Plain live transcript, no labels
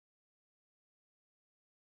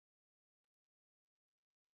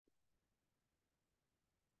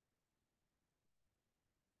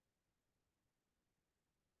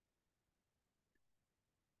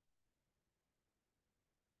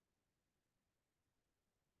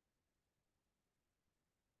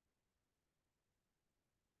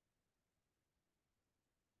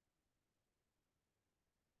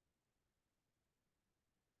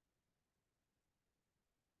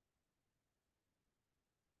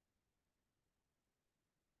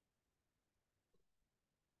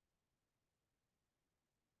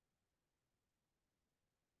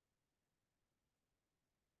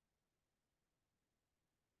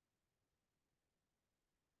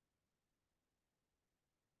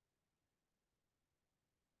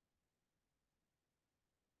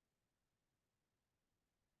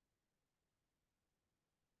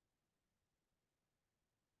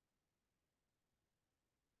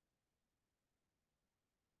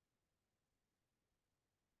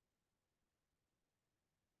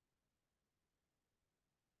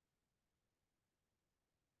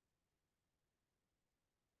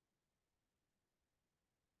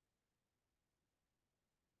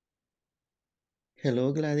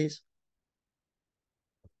Hello, Gladys.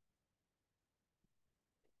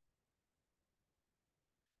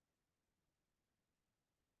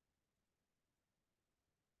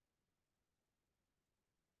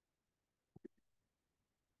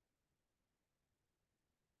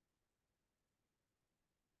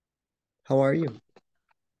 How are you?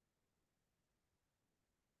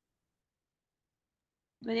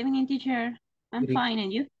 Good evening, teacher. I'm Good eve- fine,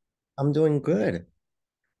 and you? I'm doing good.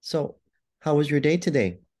 So, how was your day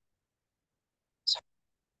today?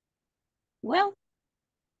 Well,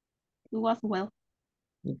 it was well.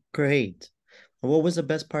 Great. What was the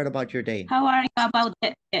best part about your day? How are you about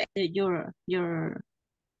your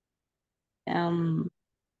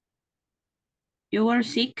you were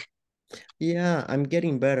sick? Yeah, I'm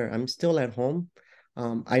getting better. I'm still at home.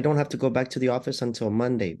 I don't have to go back to the office until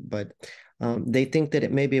Monday, but they think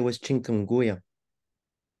that maybe it was chikungunya.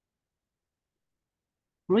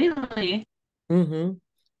 Really? Mm-hmm.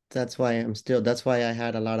 That's why I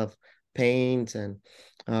had a lot of pains and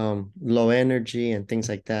low energy and things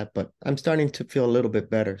like that, but I'm starting to feel a little bit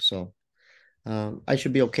better, so I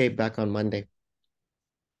should be okay back on Monday.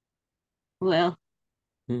 Well,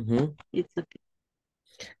 Mm-hmm. it's okay.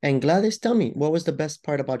 And Gladys, tell me, what was the best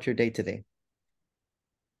part about your day today?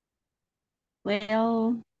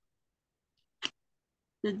 Well,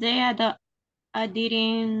 today I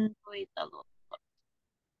didn't do it a lot.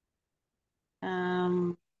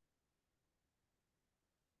 Um,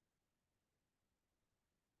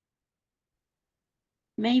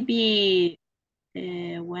 Maybe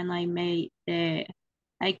when I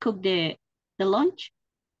cooked the lunch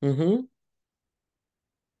Mm-hmm.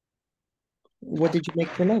 What did you make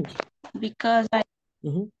for lunch? because I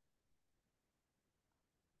Mm-hmm.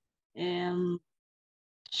 um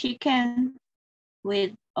chicken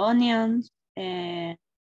with onions and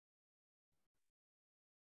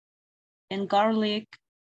garlic.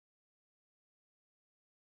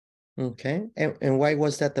 Okay. And why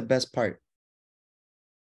was that the best part?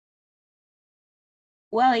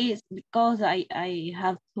 Well, it's because I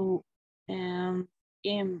have to um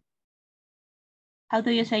im how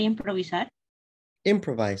do you say improvisar?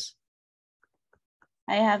 Improvise.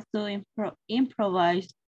 I have to improvise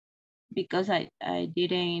because I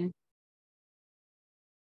didn't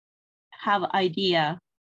have idea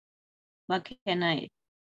what can I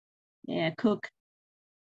cook,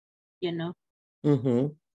 you know.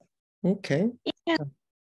 Mm-hmm. Okay. And,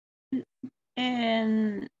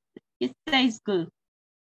 and it tastes good.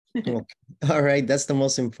 Okay. All right. That's the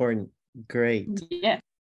most important. Great. Yeah.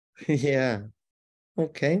 Yeah.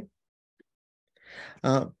 Okay.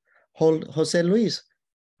 Uh, Jose Luis,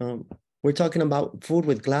 um, we're talking about food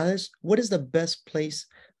with Gladys. What is the best place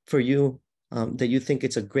for you that you think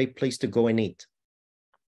it's a great place to go and eat?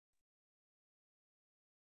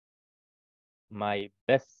 My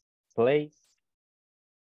best place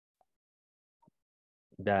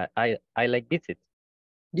that I like visit.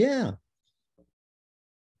 Yeah.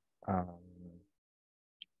 Um,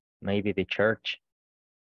 Maybe the church.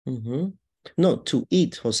 Mm-hmm. No, to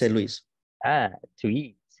eat, Jose Luis. To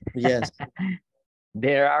eat. Yes.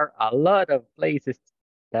 There are a lot of places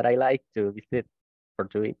that I like to visit for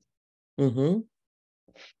to eat. Mm-hmm.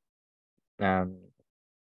 Um,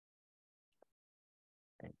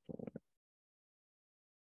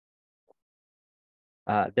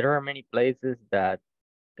 there are many places that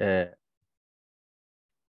uh,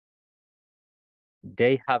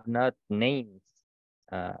 they have not names,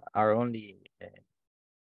 are only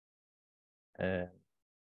uh,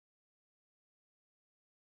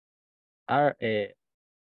 are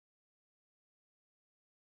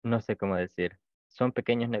no sé cómo decir. Son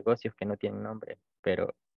pequeños negocios que no tienen nombre,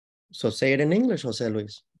 pero So say it in English, Jose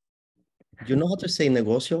Luis. You know how to say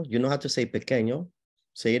negocio. You know how to say pequeño.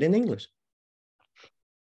 Say it in English.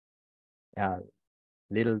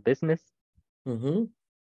 little business Mm-hmm.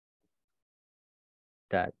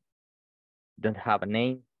 that don't have a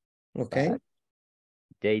name, Okay. but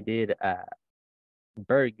they did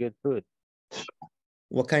very good food.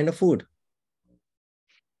 What kind of food?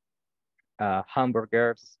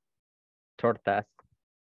 Hamburgers, tortas,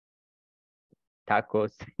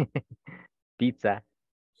 tacos, pizza.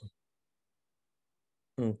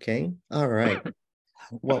 Okay. All right.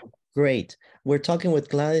 Well, great. We're talking with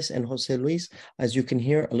Gladys and Jose Luis, as you can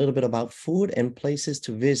hear a little bit about food and places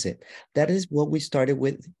to visit. That is what we started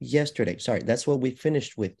with yesterday. Sorry, that's what we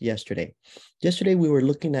finished with yesterday. Yesterday, we were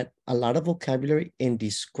looking at a lot of vocabulary in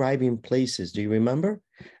describing places. Do you remember?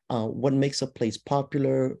 What makes a place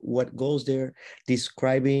popular, what goes there,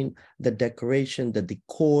 describing the decoration, the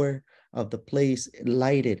decor of the place,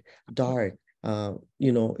 lighted, dark,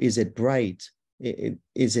 is it bright?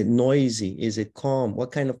 Is it noisy? Is it calm?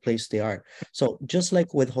 What kind of place they are? So just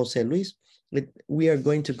like with Jose Luis, we are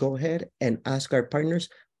going to go ahead and ask our partners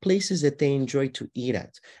places that they enjoy to eat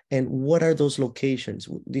at. And what are those locations?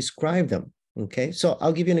 Describe them. Okay, so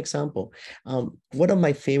I'll give you an example. One of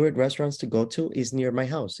my favorite restaurants to go to is near my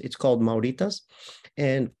house. It's called Maurita's.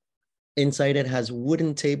 And inside it has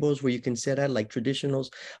wooden tables where you can sit at like traditional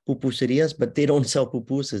pupuserias, but they don't sell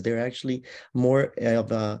pupusas. They're actually more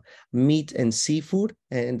of meat and seafood,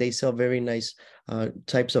 and they sell very nice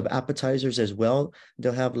types of appetizers as well.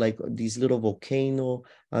 They'll have like these little volcano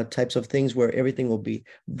types of things where everything will be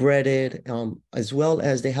breaded, as well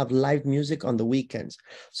as they have live music on the weekends.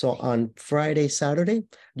 So on Friday, Saturday,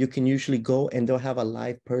 you can usually go and they'll have a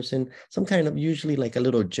live person, some kind of usually like a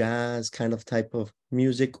little jazz kind of type of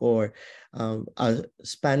music, or a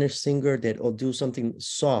Spanish singer that will do something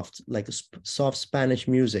soft, like a soft Spanish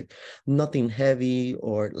music, nothing heavy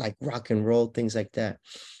or like rock and roll, things like that.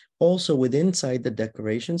 Also, with inside the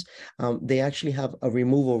decorations, they actually have a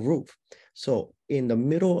removable roof. So in the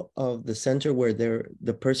middle of the center where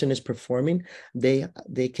the person is performing, they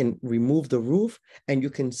can remove the roof and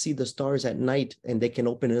you can see the stars at night, and they can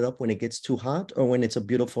open it up when it gets too hot or when it's a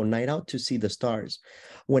beautiful night out to see the stars.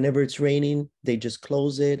 Whenever it's raining, they just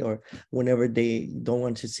close it, or whenever they don't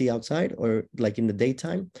want to see outside or like in the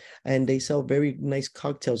daytime. And they sell very nice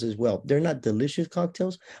cocktails as well. They're not delicious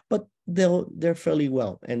cocktails, but they're fairly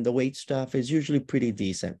well, and the wait staff is usually pretty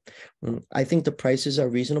decent. I think the prices are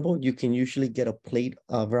reasonable. You can usually get a plate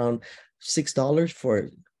of around $6 for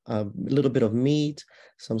a little bit of meat,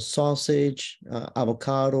 some sausage,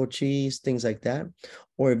 avocado, cheese, things like that.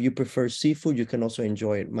 Or if you prefer seafood, you can also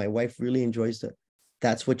enjoy it. My wife really enjoys that.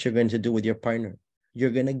 That's what you're going to do with your partner. You're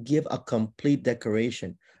going to give a complete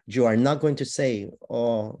decoration. You are not going to say,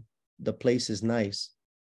 oh, the place is nice,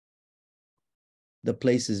 the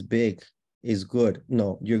place is big, is good.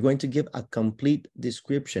 No, you're going to give a complete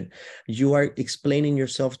description. You are explaining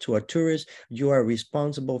yourself to a tourist. You are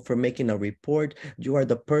responsible for making a report. You are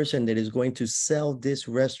the person that is going to sell this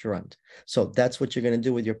restaurant. So that's what you're going to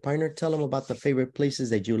do with your partner. Tell them about the favorite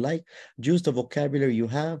places that you like. Use the vocabulary you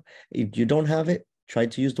have. If you don't have it, try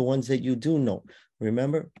to use the ones that you do know.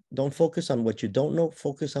 Remember, don't focus on what you don't know.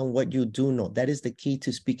 Focus on what you do know. That is the key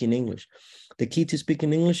to speaking English. The key to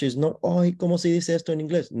speaking English is not, oh, ¿cómo se dice esto en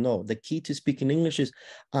inglés? No, the key to speaking English is,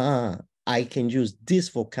 I can use this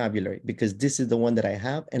vocabulary because this is the one that I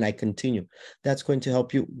have and I continue. That's going to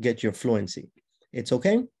help you get your fluency. It's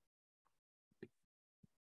okay?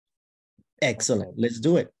 Excellent. Okay. Let's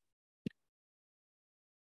do it.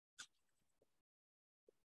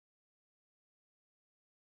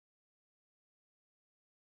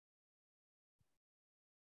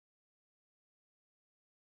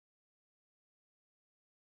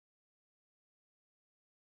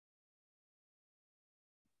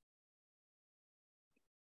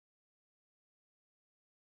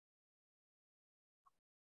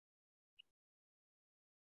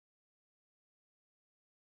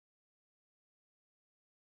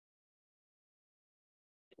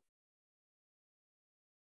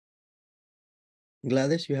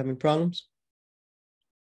 Gladys, you having problems?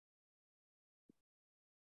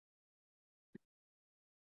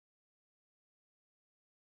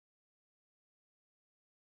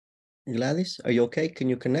 Gladys, are you okay? Can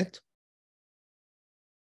you connect?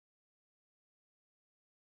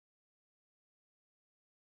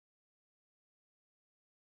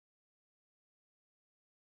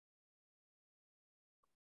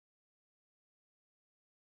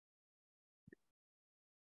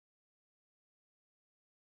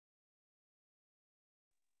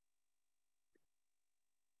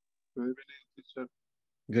 Good evening, teacher.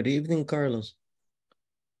 Good evening, Carlos.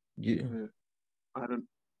 You I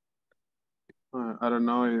don't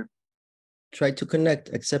know if try to connect,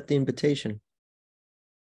 accept the invitation.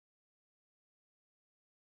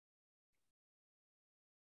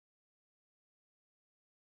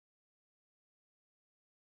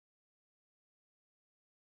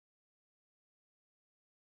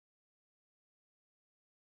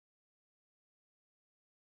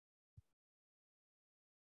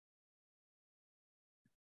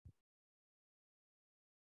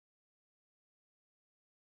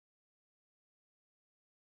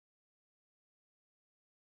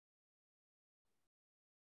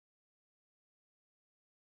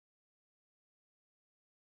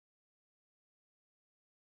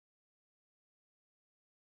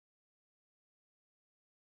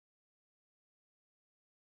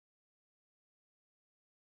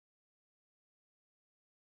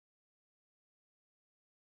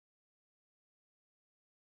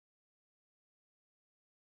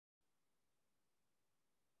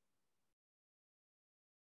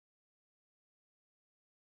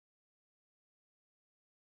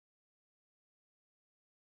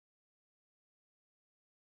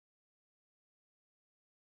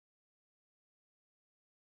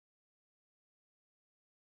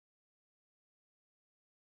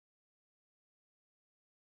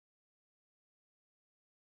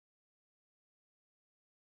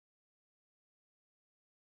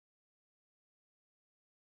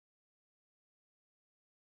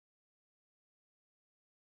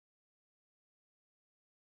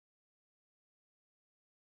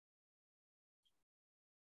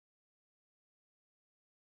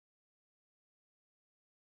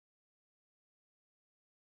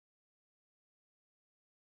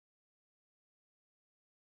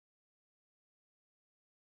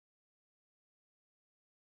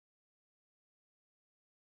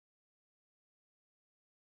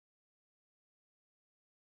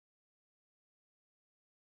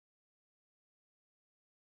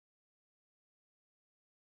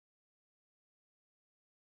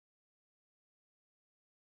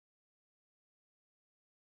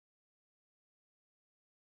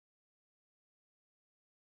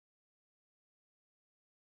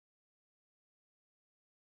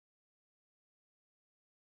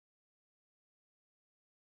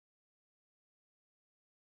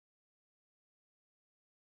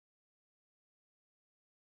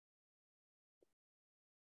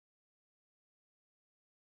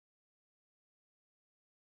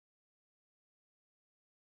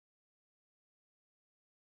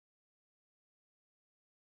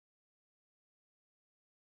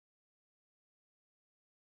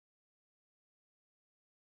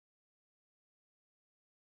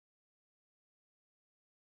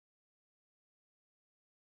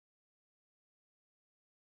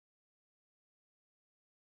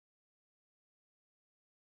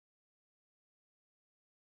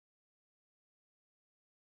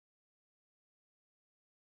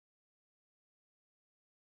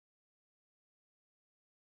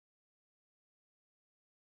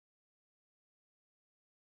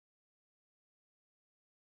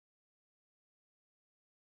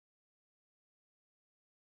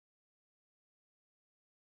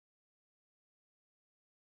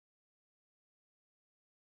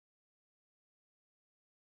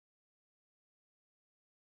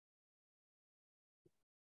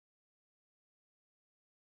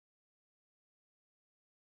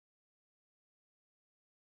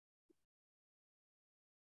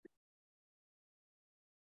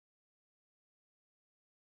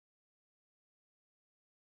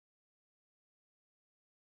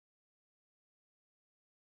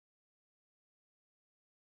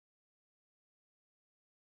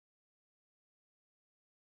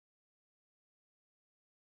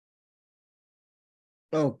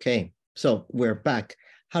 Okay, so we're back.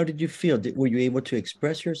 How did you feel? Were you able to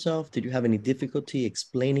express yourself? Did you have any difficulty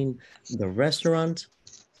explaining the restaurant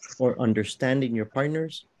or understanding your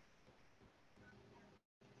partners?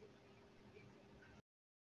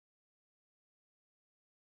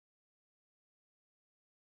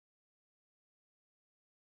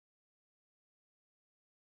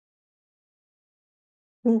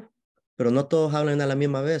 Pero no todos hablan a la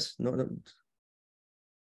misma vez. No, no.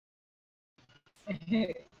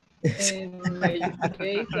 In my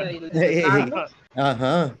case, Hey, Carlos,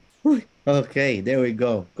 uh-huh. Okay, there we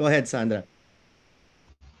go. Go ahead, Sandra.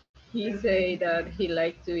 he said that he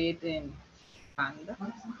liked to eat in panda,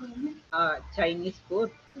 Chinese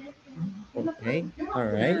food. Okay, all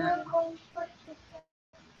right.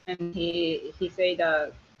 And he said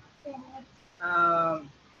that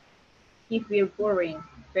he feels boring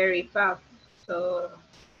very fast. So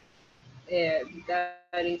that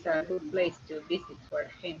is a good place to visit for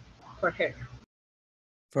him, for her.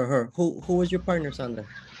 For her. Who was your partner, Sandra?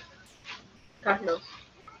 Carlos,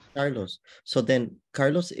 Carlos. So then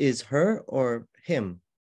Carlos is her or him?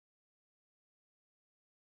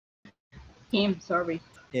 him, sorry.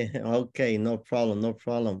 Yeah, okay, no problem, no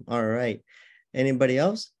problem. All right. Anybody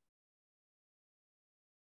else?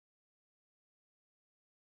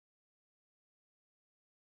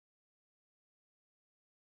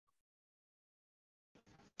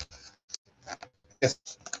 Yes.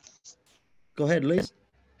 Go ahead, Luis.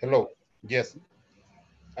 Hello. Yes.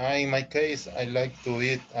 In my case, I like to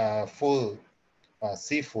eat food,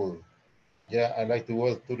 seafood. Yeah, I like to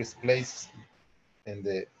go to tourist place in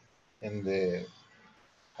the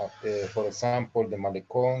for example, the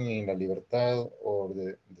Malecón in La Libertad or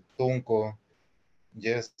the Tunco.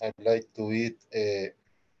 Yes, I like to eat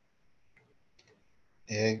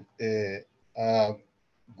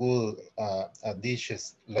good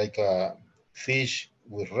dishes like fish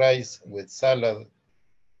with rice, with salad,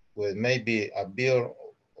 with maybe a beer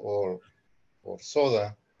or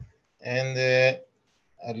soda, and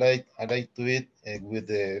I like to eat with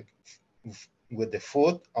the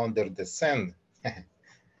food under the sand.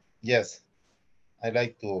 Yes, I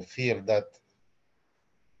like to feel that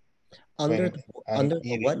Under when the, I'm under the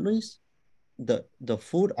eating what, Luis? The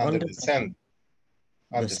food under under the sand,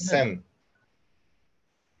 on the the sand. sand,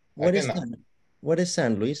 What is arena, sand? What is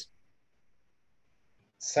sand, Luis?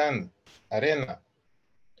 sand, arena.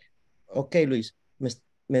 Ok, Luis.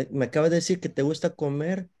 Me acaba de decir que te gusta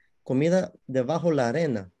comer comida debajo la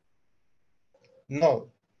arena.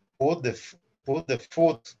 No, put the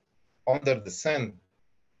food under the sand.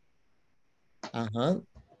 Ajá.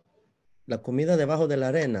 La comida debajo de la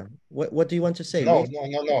arena. What do you want to say, No, Luis?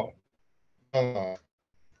 no.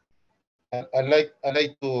 I like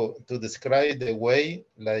to describe the way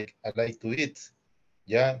like I like to eat.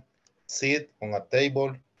 Yeah, sit on a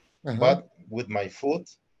table, Ajá. but with my foot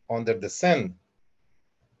under the sand.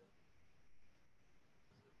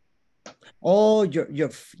 Oh, your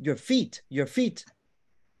feet, your feet.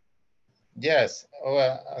 Yes. Oh,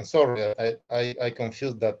 I'm sorry. I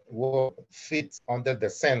confused that word feet under the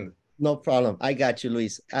sand. No problem. I got you,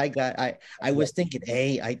 Luis. I was thinking,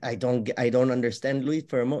 hey, I don't understand Luis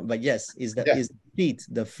for a moment, but yes, Yeah, is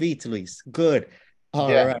the feet, Luis. Good. All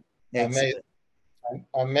yeah. right. I made Excellent.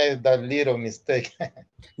 I made that little mistake.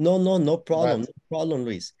 No problem. But No problem,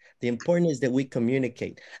 Luis. The important is that we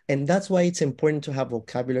communicate. And that's why it's important to have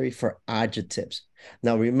vocabulary for adjectives.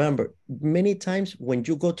 Now, remember, many times when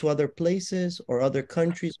you go to other places or other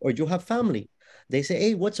countries, or you have family, they say,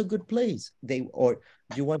 hey, what's a good place? Or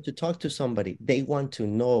you want to talk to somebody, they want to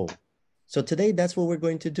know. So today, that's what we're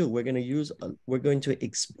going to do. We're going to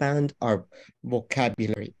expand our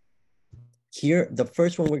vocabulary. Here, the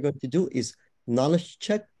first one we're going to do is knowledge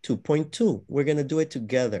check 2.2. We're going to do it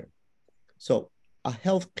together. So a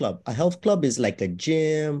health club is like a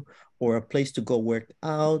gym or a place to go work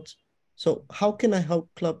out. So how can a health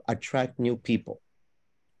club attract new people?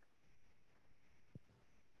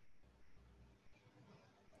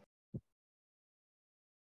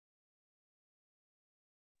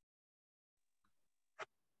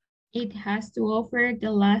 It has to offer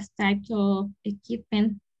the last type of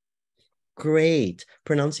equipment. Great.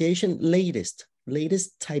 Pronunciation, latest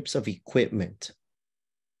types of equipment.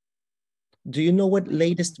 Do you know what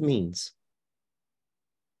latest means?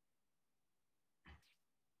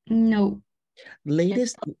 No.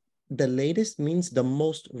 Latest, the latest means the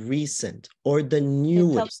most recent or the It's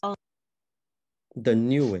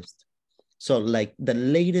newest. So like the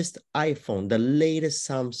latest iPhone, the latest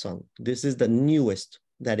Samsung, this is the newest.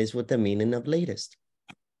 That is what the meaning of latest.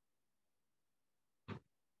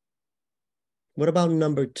 What about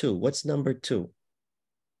number two? What's number two?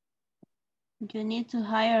 You need to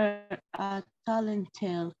hire a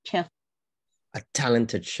talented chef. A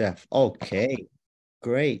talented chef. Okay,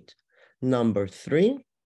 great. Number 3.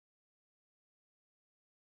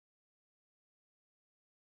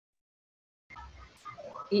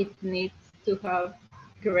 It needs to have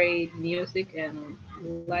great music and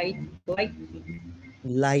lighting.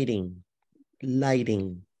 Lighting.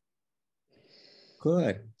 Lighting.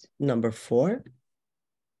 Good. Number 4.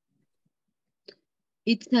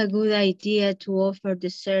 It's a good idea to offer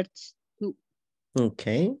desserts too.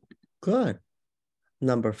 Okay, good.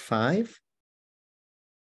 Number 5.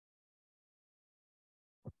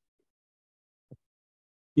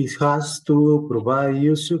 It has to provide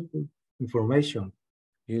useful information.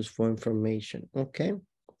 Useful information. Okay.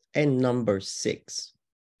 And number 6.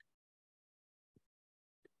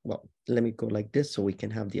 Well, let me go like this so we can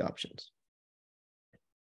have the options.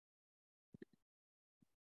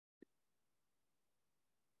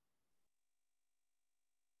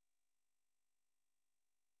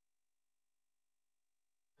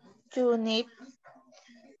 You need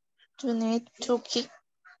to keep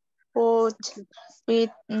food with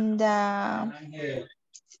the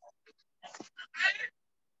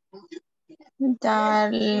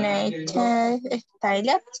latest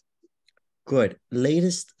styles. Good.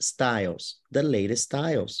 Latest styles. The latest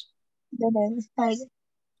styles. The latest style.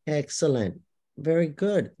 Excellent. Very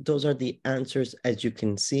good. Those are the answers. As you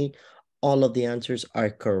can see, all of the answers are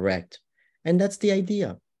correct. And that's the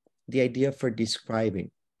idea for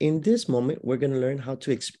describing. In this moment, we're going to learn how to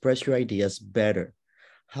express your ideas better,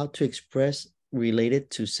 how to express related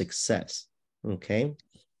to success. Okay.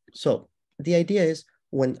 So the idea is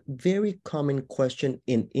when very common question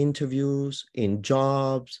in interviews, in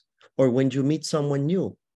jobs, or when you meet someone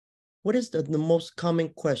new. What is the most common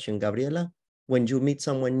question, Gabriela, when you meet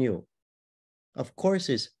someone new? Of course,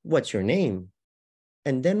 is what's your name?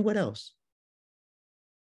 And then what else?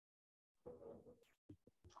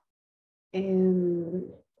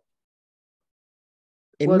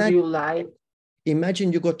 What do you like?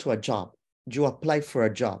 Imagine you go to a job, you apply for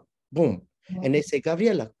a job, boom. And they say,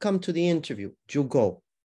 Gabriela, come to the interview. You go.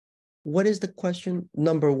 What is the question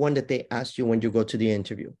number 1 that they ask you when you go to the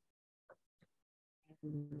interview?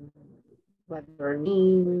 What's your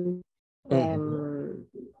name? Do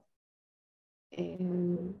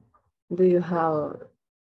you have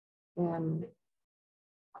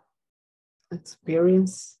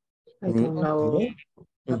experience? I don't know.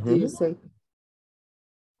 What do you say?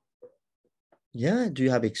 Yeah, do you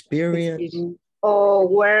have experience? Or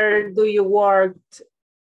where do you work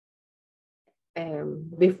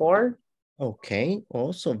before? Okay,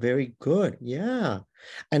 also very good. Yeah.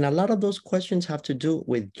 And a lot of those questions have to do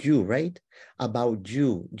with you, right? About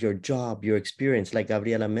you, your job, your experience, like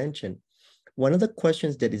Gabriela mentioned. One of the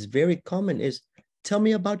questions that is very common is, tell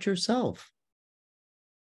me about yourself.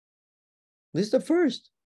 This is the first.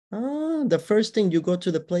 The first thing you go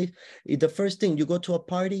to the place, the first thing you go to a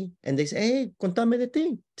party and they say, hey, contame de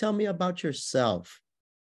ti. Tell me about yourself.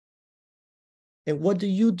 And what do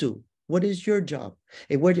you do? What is your job?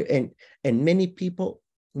 And many people,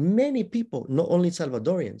 not only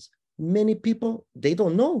Salvadorians, many people, they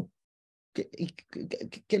don't know.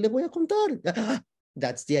 ¿Qué le voy a contar?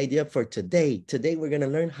 That's the idea for today. Today, we're going to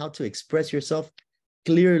learn how to express yourself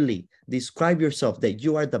clearly. Describe yourself that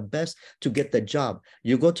you are the best to get the job.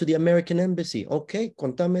 You go to the American Embassy. Okay,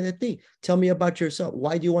 contame de ti. Tell me about yourself.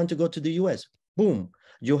 Why do you want to go to the US? Boom,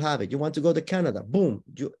 you have it. You want to go to Canada? Boom,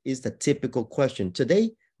 is the typical question.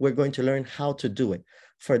 Today, we're going to learn how to do it.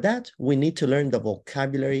 For that, we need to learn the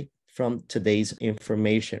vocabulary from today's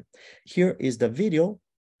information. Here is the video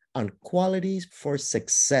on qualities for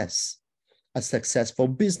success. A successful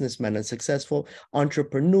businessman, a successful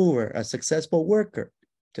entrepreneur, a successful worker.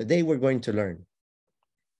 Today, we're going to learn.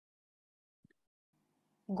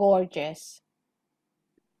 Gorgeous.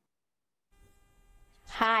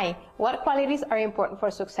 Hi, what qualities are important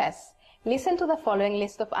for success? Listen to the following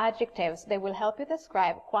list of adjectives. They will help you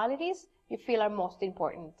describe qualities you feel are most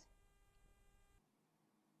important.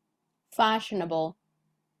 Fashionable,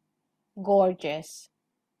 gorgeous,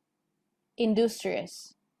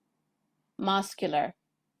 industrious, muscular,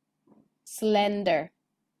 slender,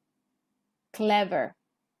 clever,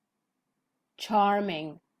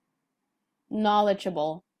 charming,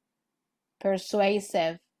 knowledgeable,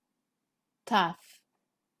 persuasive, tough,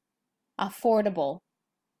 affordable,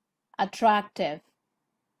 attractive,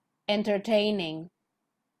 entertaining,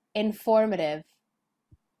 informative,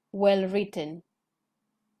 well-written.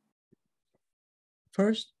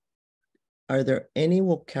 First, are there any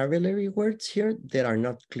vocabulary words here that are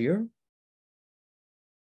not clear?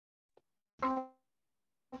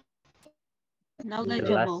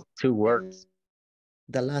 Knowledgeable. The last 2 words.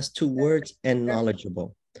 the last two words, and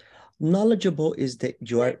knowledgeable. Knowledgeable is that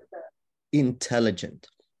you are intelligent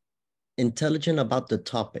about the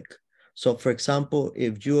topic. So for example,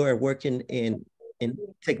 if you are working in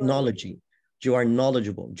technology, you are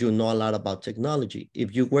knowledgeable. You know a lot about technology.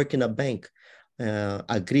 If you work in a bank,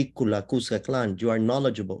 Agrícola, Cuscatlán, you are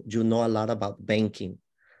knowledgeable. You know a lot about banking.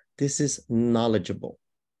 This is knowledgeable.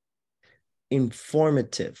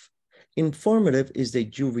 Informative. Informative is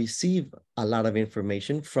that you receive a lot of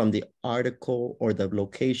information from the article or the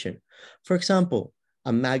location. For example,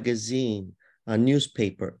 a magazine, a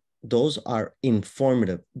newspaper, those are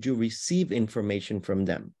informative. You receive information from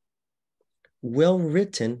them.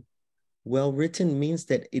 Well-written means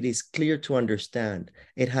that it is clear to understand.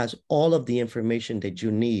 It has all of the information that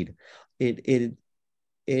you need. It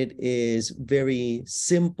is very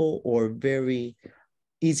simple or very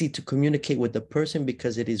easy to communicate with the person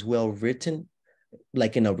because it is well written,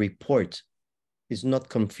 like in a report. It's not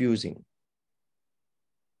confusing.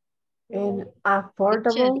 And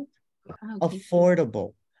affordable.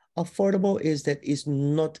 Affordable. Affordable is that it's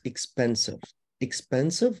not expensive.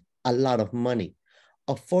 Expensive, a lot of money.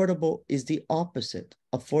 Affordable is the opposite.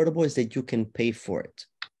 Affordable is that you can pay for it,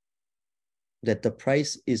 that the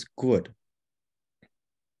price is good.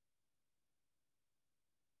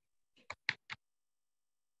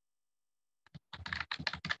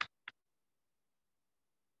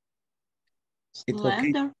 Slender.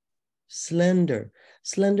 Okay. Slender.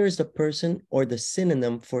 Slender is the person or the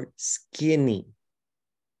synonym for skinny.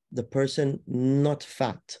 The person not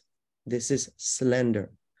fat. This is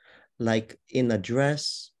slender. Like in a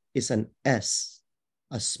dress is an S,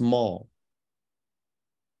 a small.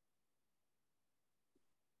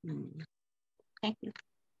 Thank you.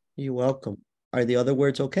 You're welcome. Are the other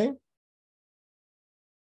words okay?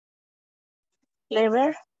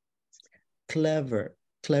 Clever. Clever.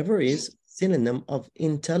 Clever is synonym of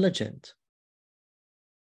intelligent.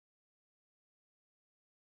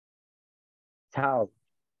 Tough.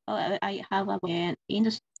 Oh, I have an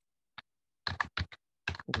industry.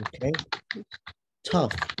 Okay.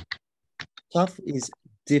 Tough. Tough is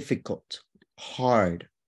difficult, hard.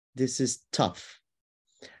 This is tough.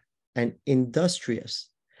 And industrious.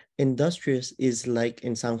 Industrious is like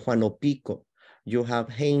in San Juan Opico. You have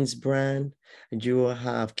Haynes brand, you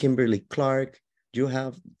have Kimberly-Clark, you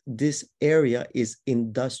have, this area is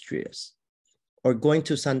industrious. Or going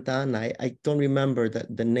to Santa Ana, I don't remember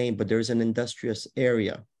the name, but there's an industrious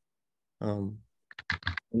area in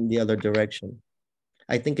the other direction.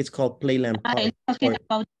 I think it's called Playland Park. I'm talking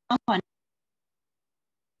about the company.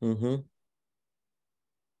 Mm-hmm.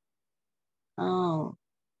 Oh,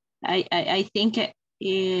 I think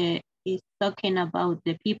it's talking about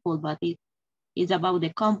the people, but it's about the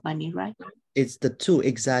company, right? It's the two,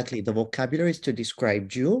 exactly. The vocabulary is to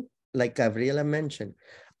describe you, like Gabriela mentioned,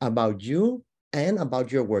 about you and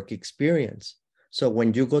about your work experience. So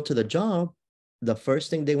when you go to the job, the first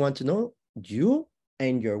thing they want to know, you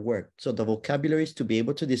and your work. So the vocabulary is to be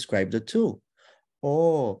able to describe the two.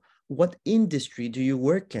 Oh, what industry do you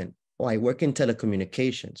work in? Oh, I work in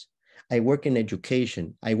telecommunications. I work in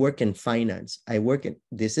education. I work in finance.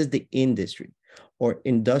 This is the industry. Or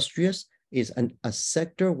industrious is a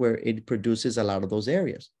sector where it produces a lot of those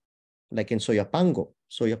areas. Like in Soyapango.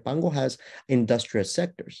 Soyapango has industrial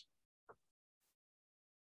sectors.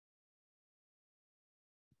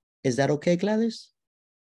 Is that okay, Gladys?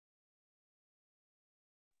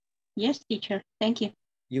 Yes, teacher. Thank you.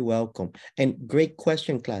 You're welcome. And great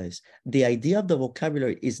question, Gladys. The idea of the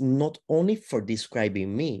vocabulary is not only for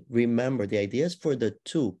describing me. Remember, the idea is for the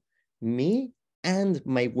two, me and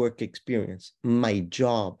my work experience, my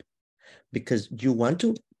job, because you want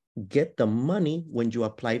to get the money when you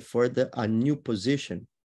apply for a new position,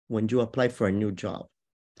 when you apply for a new job.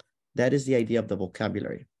 That is the idea of the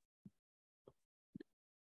vocabulary.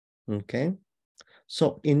 Okay.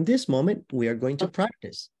 So in this moment, we are going to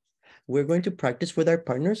practice. We're going to practice with our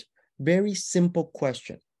partners. Very simple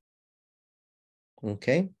question.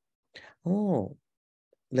 Okay. Oh,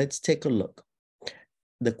 let's take a look.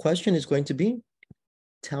 The question is going to be,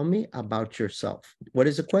 tell me about yourself. What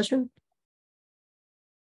is the question?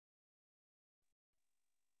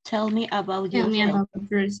 Tell me about yourself.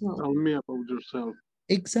 Tell me about yourself.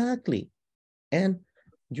 Exactly. And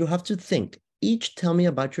you have to think, each tell me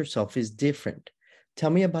about yourself is different. Tell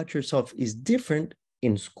me about yourself is different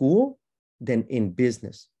in school than in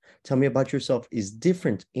business. Tell me about yourself is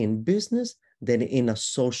different in business than in a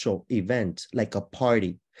social event, like a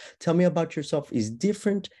party. Tell me about yourself is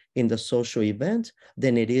different in the social event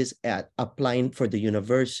than it is at applying for the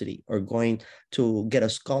university or going to get a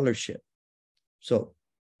scholarship. So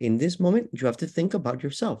in this moment, you have to think about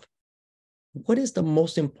yourself. What is the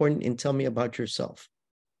most important in tell me about yourself?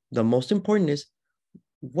 The most important is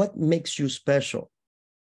what makes you special?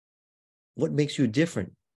 What makes you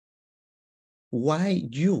different? Why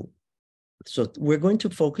you? So we're going to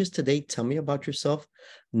focus today, tell me about yourself,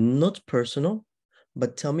 not personal,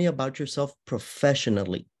 but tell me about yourself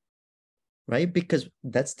professionally, right? Because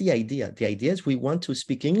that's the idea. The idea is we want to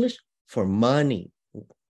speak English for money.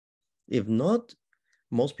 If not,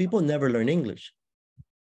 most people never learn English.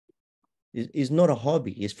 It's not a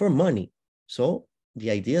hobby, it's for money. So the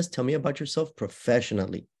idea is tell me about yourself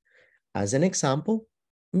professionally. As an example,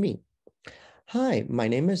 me. Hi, my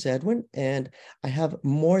name is Edwin, and I have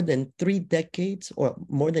more than 3 decades or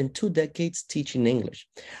more than 2 decades teaching English.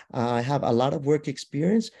 I have a lot of work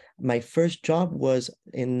experience. My first job was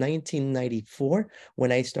in 1994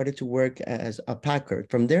 when I started to work as a packer.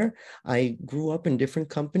 From there, I grew up in different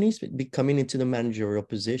companies, becoming into the managerial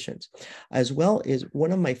positions. As well as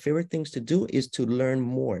one of my favorite things to do is to learn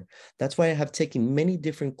more. That's why I have taken many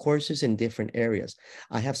different courses in different areas.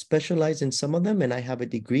 I have specialized in some of them, and I have a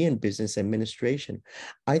degree in business administration.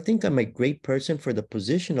 I think I'm a great person for the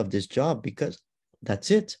position of this job because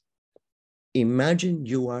that's it. Imagine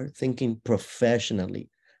you are thinking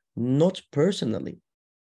professionally, not personally.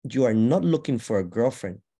 You are not looking for a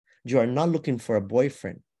girlfriend. You are not looking for a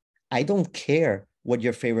boyfriend. I don't care what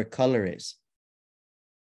your favorite color is.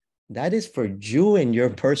 That is for you and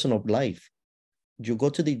your personal life. You go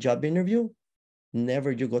to the job interview,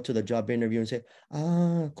 never you go to the job interview and say,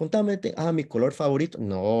 contame, mi color favorito.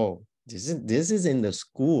 No, this is in the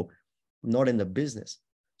school, not in the business.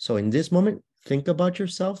 So in this moment, think about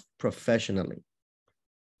yourself professionally.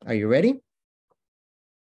 Are you ready?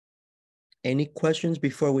 Any questions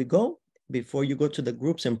before we go? Before you go to the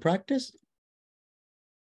groups and practice?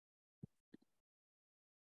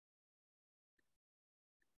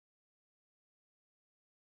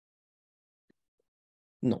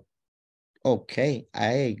 No. Okay,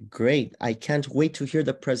 great. I can't wait to hear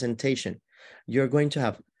the presentation. You're going to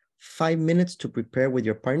have 5 minutes to prepare with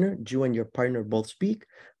your partner. You and your partner both speak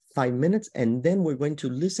 5 minutes, and then we're going to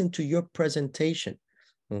listen to your presentation.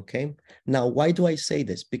 Okay. Now, why do I say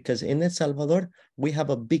this? Because in El Salvador, we have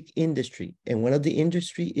a big industry, and one of the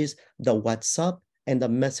industry is the WhatsApp and the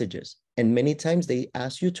messages. And many times they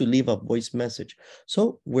ask you to leave a voice message.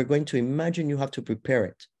 So we're going to imagine you have to prepare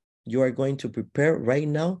it. You are going to prepare right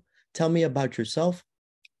now. Tell me about yourself,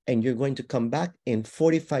 and you're going to come back in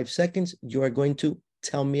 45 seconds. You are going to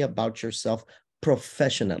tell me about yourself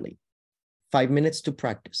professionally. 5 minutes to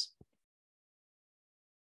practice.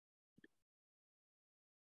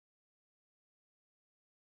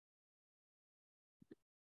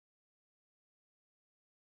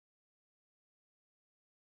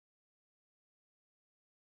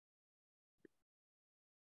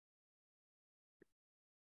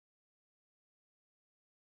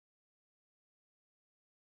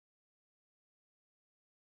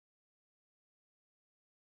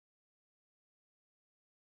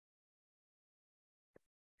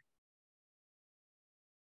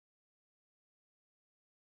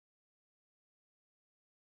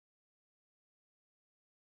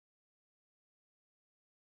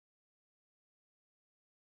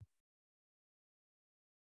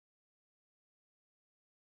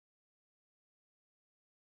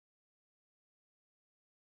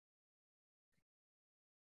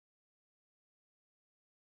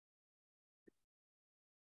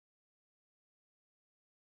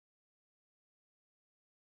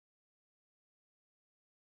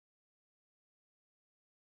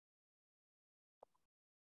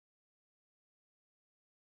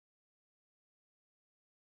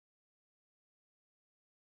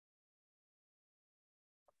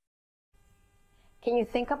 Can you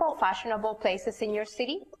think about fashionable places in your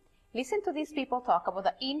city? Listen to these people talk about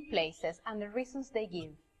the in places and the reasons they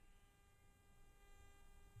give.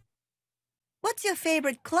 What's your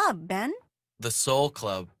favorite club, Ben? The Soul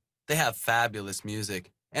Club. They have fabulous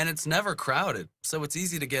music, and it's never crowded, so it's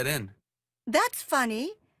easy to get in. That's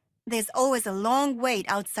funny. There's always a long wait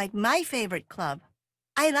outside my favorite club.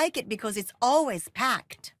 I like it because it's always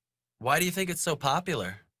packed. Why do you think it's so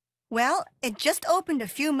popular? Well, it just opened a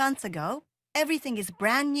few months ago. Everything is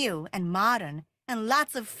brand new and modern, and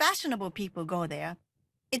lots of fashionable people go there.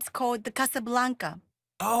 It's called the Casablanca.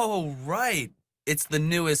 Oh, right. It's the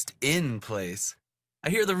newest in place. I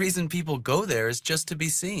hear the reason people go there is just to be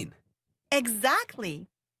seen. Exactly.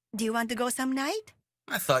 Do you want to go some night?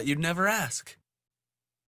 I thought you'd never ask.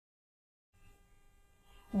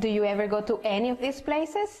 Do you ever go to any of these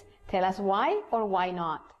places? Tell us why or why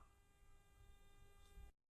not.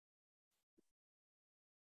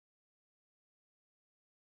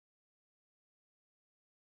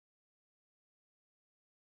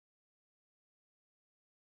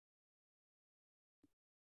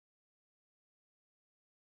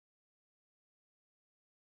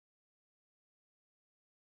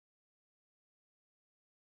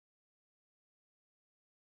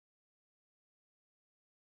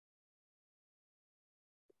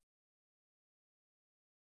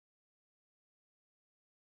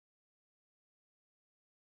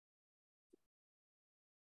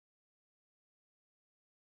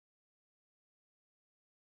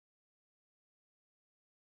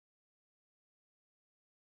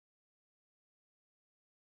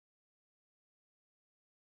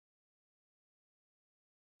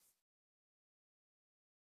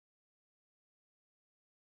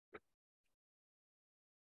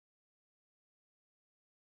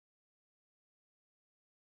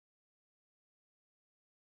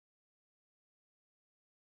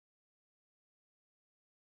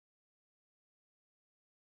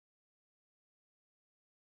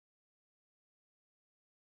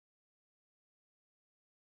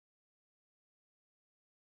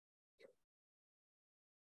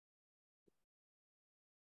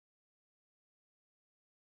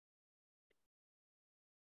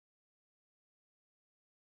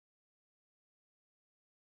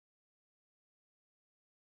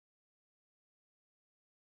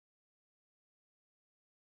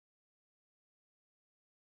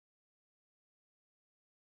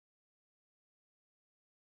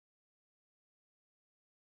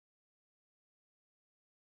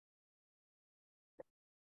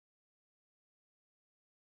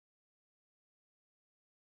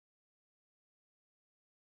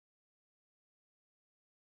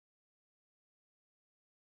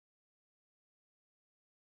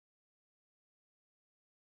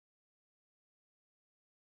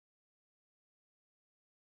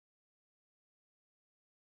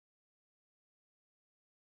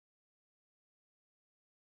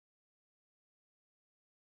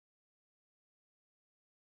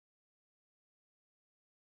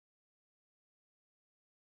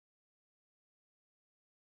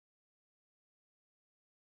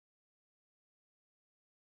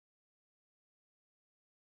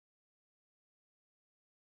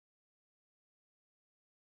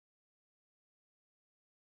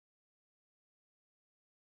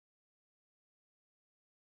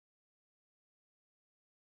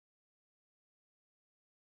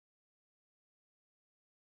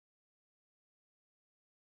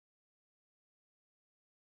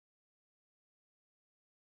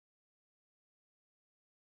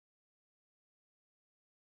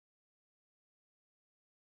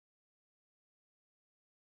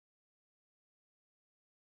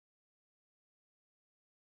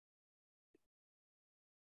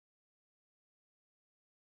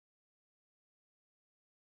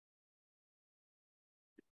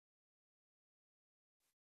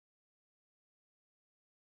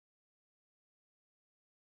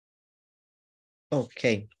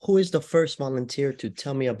 Okay, who is the first volunteer to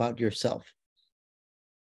tell me about yourself?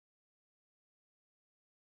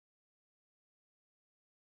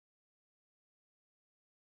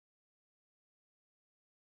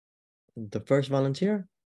 The first volunteer?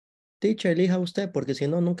 Teacher, elija usted, porque si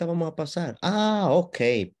no, nunca vamos a pasar. Ah,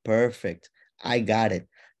 okay, perfect. I got it.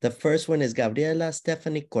 The first one is Gabriela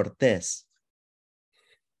Stephanie Cortez.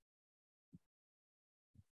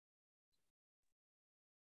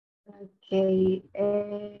 Okay.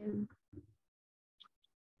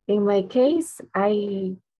 In my case,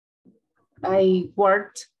 I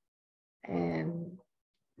worked, and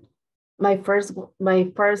my first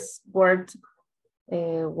word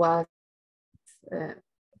was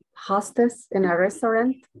hostess in a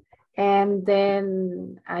restaurant, and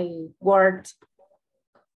then I worked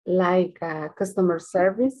like customer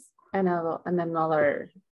service and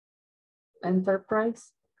another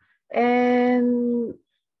enterprise, and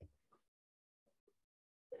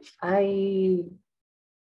I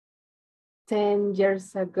 10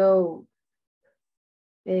 years ago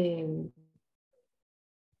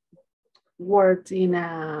worked in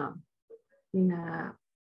a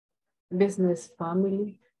business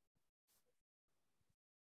family.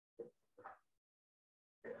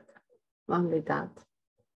 Only that.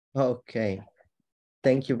 Okay,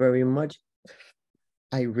 thank you very much.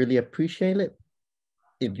 I really appreciate it.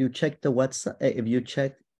 If you check the WhatsApp, if you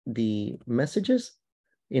check the messages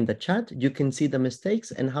in the chat, you can see the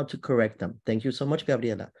mistakes and how to correct them. Thank you so much,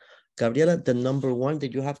 Gabriela. Gabriela, the number one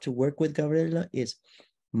that you have to work with, Gabriela, is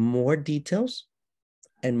more details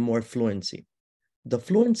and more fluency. The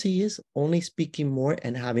fluency is only speaking more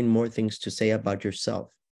and having more things to say about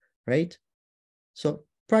yourself, right? So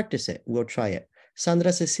practice it. We'll try it.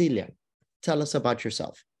 Sandra Cecilia, tell us about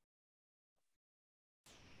yourself.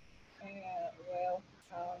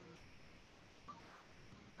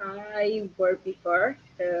 I worked before,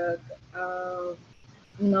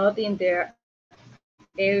 not in the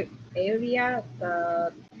area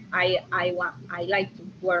that I like to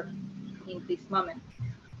work in this moment.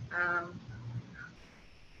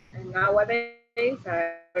 And nowadays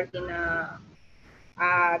I work in a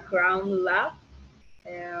ground lab.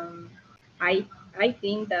 I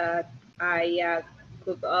think that I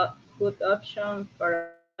good option for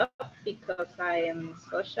a job because I am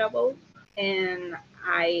sociable, and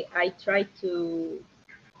I try to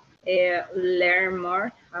learn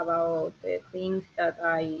more about the things that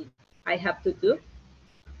I have to do.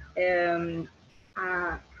 And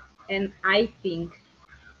I think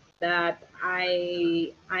that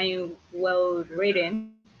I'm well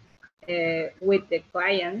written with the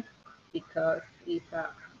client because it's a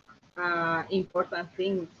important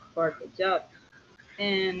thing for the job.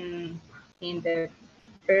 And in the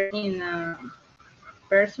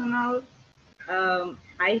personal,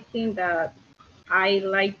 I think that I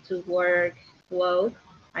like to work well.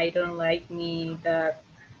 I don't like me that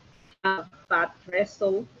have bad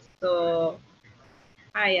results. So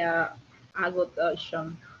I a good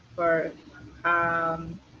option for uh,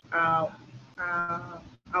 I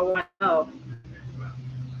want to know.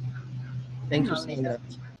 Thank you, Sandra.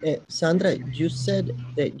 Sandra, you said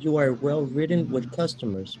that you are well written with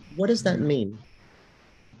customers. What does that mean?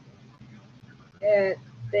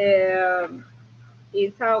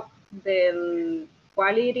 It's how the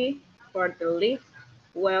quality for the list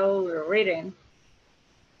well written.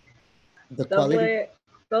 The quality.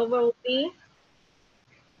 Double E.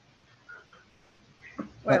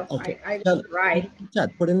 Well, okay. I got right.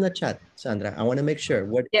 Put in the chat, Sandra. I want to make sure.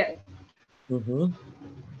 What? Yeah. Mm-hmm.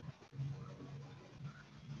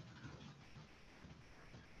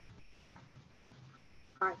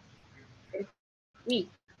 Me.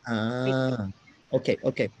 Ah, okay.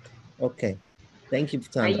 Thank you,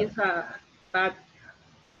 Sandra. I use a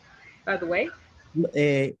bad way.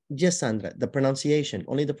 Yes, Sandra. The pronunciation,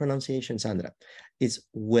 only the pronunciation, Sandra, is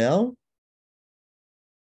well.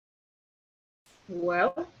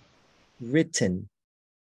 Well. Written.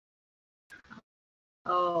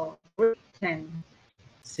 Oh, written.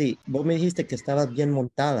 Sí, vos me dijiste que estabas bien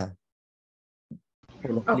montada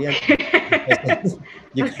por los clientes.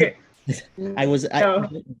 Okay.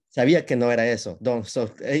 Sabía que no era eso. So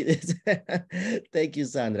thank you,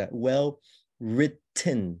 Sandra. Well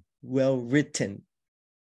written.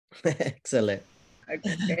 Excellent.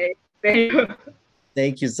 Okay. Thank you.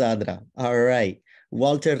 Thank you, Sandra. All right.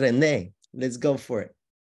 Walter Rene, let's go for it.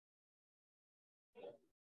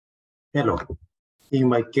 Hello. In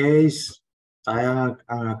my case, I am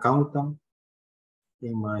an accountant.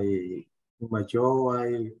 In my job,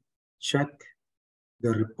 I check the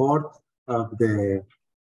report of the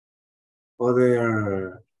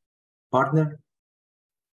other partner.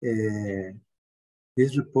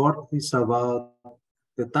 this report is about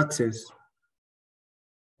the taxes.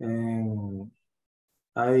 And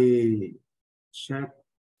I check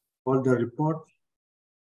all the report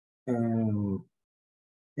and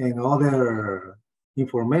other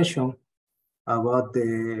information about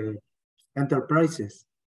the enterprises.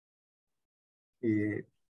 It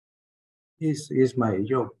is my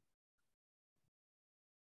job.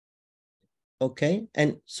 Okay,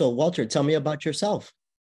 and so Walter, tell me about yourself.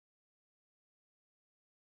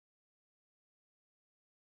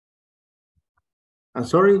 I'm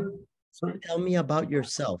sorry? Tell me about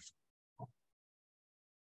yourself.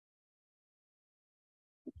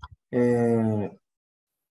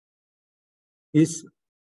 It's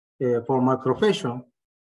for my profession.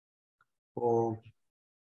 Or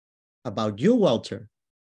about you, Walter.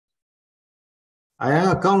 I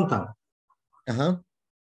am accountant. Uh-huh.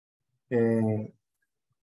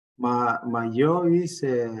 My job is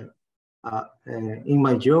in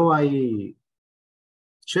my job I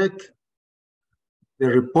check the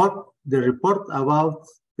report about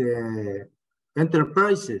the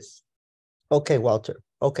enterprises. Okay, Walter.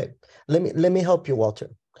 Okay, let me help you, Walter.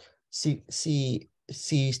 Si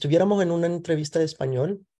estuviéramos en una entrevista de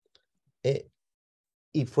español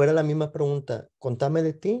y fuera la misma pregunta, contame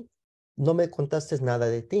de ti, no me contaste nada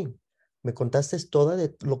de ti. Me contaste todo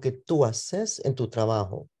de lo que tú haces en tu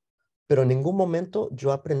trabajo. Pero en ningún momento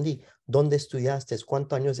yo aprendí dónde estudiaste,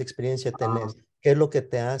 cuántos años de experiencia tenés, qué es lo que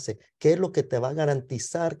te hace, qué es lo que te va a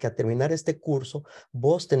garantizar que al terminar este curso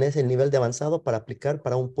vos tenés el nivel de avanzado para aplicar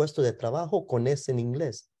para un puesto de trabajo con ese en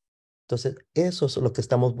inglés. Entonces, eso es lo que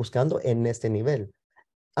estamos buscando en este nivel.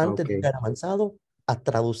 Antes de llegar avanzado, a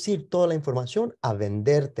traducir toda la información, a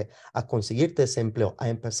venderte, a conseguirte ese empleo, a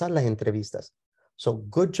empezar las entrevistas. So,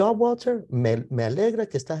 good job, Walter. Me alegra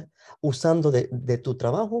que estás usando de tu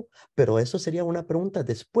trabajo, pero eso sería una pregunta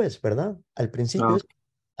después, ¿verdad? Al principio es,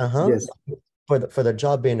 Yes. for the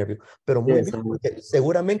job interview. Pero muy Yes, bien, porque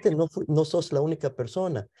seguramente no sos la única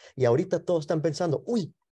persona. Y ahorita todos están pensando,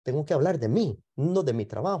 uy, tengo que hablar de mí, no de mi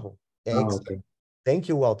trabajo. Okay. Thank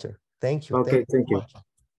you, Walter. Thank you. Okay, thank you.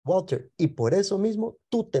 Walter, y por eso mismo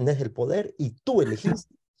tú tenés el poder y tú elegís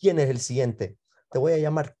quién es el siguiente. Te voy a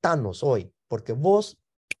llamar Thanos hoy, porque vos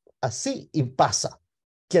así y pasa.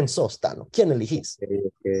 ¿Quién sos, Thanos? ¿Quién elegís?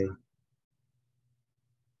 Okay.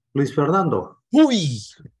 Luis Fernando. Uy,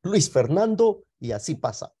 Luis Fernando, y así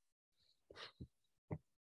pasa.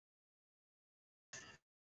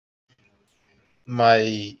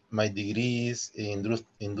 My degree is in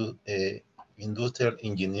industrial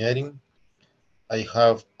engineering. I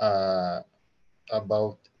have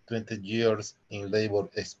about 20 years in labor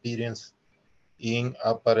experience in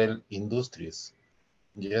apparel industries.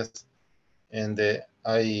 Yes, and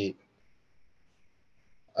I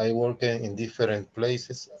work in different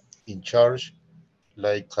places in charge,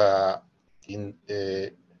 like in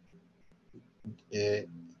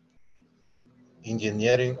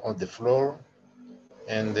engineering on the floor,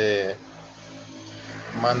 and the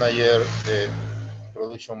manager, the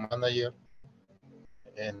production manager,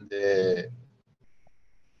 and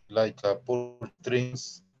like pull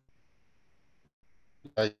strings,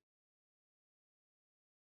 like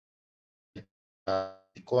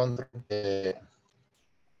control,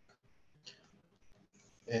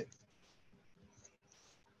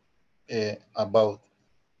 about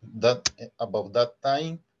that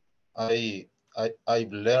time,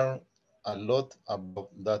 I've learned a lot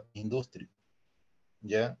about that industry.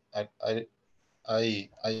 Yeah, I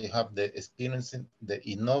have the experience,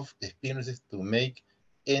 enough experiences to make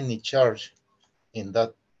any charge in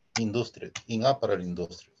that industry, in apparel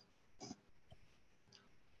industry.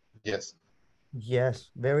 Yes.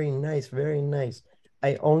 Yes, very nice, very nice.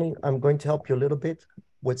 I'm going to help you a little bit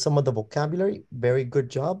with some of the vocabulary. Very good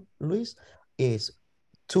job, Luis. Is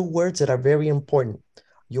two words that are very important.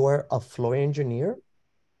 You are a floor engineer,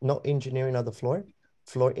 not engineering on the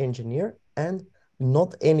floor engineer, and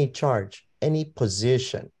not any charge, any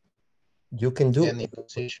position. You can do any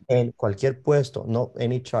position. En cualquier puesto, not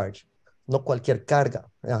any charge, no cualquier carga.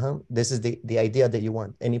 This is the idea that you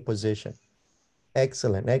want, any position.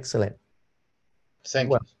 Excellent, excellent.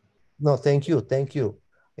 Thank you. No, thank you, thank you.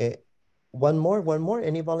 One more,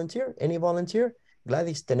 any volunteer?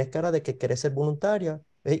 Gladys, tenés cara de que querés ser voluntaria.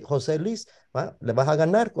 Hey, José Luis, ¿le vas a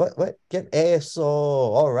ganar? ¿Quién? Eso,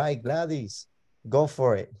 all right, Gladys, go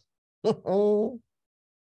for it.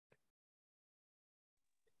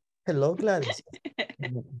 Hello, Gladys.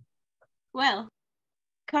 Well,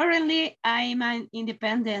 currently I'm an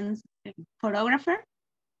independent photographer.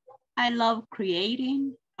 I love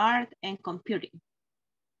creating art and computing.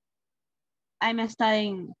 I'm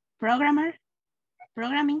studying programming.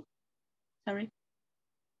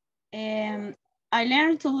 I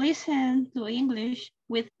learned to listen to English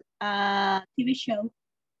with a TV show,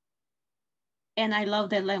 and I love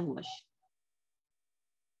the language.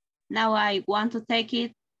 Now I want to take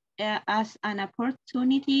it as an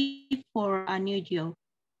opportunity for a new job.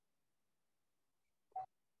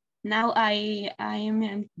 Now I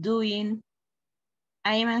am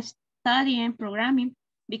studying programming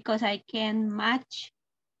because I can match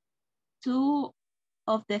two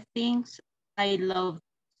of the things I love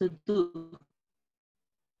to do: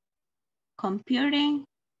 computing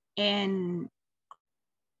and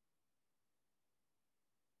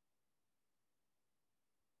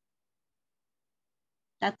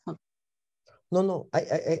that's all. No,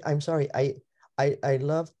 I'm sorry. I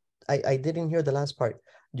didn't hear the last part.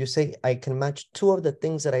 You say I can match two of the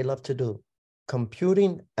things that I love to do: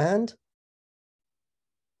 computing and?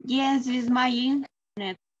 Yes, it's my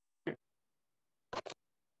internet.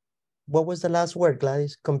 What was the last word,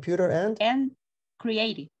 Gladys? Computer and? And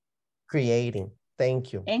creating. Creating.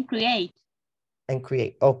 Thank you. And create. And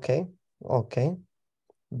create. Okay. Okay.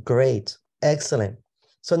 Great. Excellent.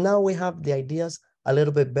 So now we have the ideas a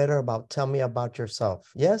little bit better about tell me about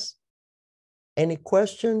yourself. Yes? Any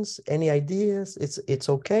questions? Any ideas? It's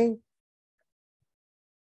okay?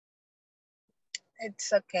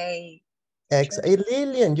 It's okay. Excellent. Hey,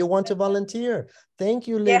 Lillian, you want to volunteer? Thank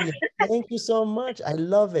you, Lillian. Yeah. Thank you so much. I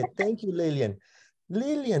love it. Thank you, Lillian.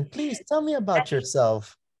 Lillian, please tell me about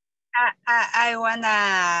yourself. I want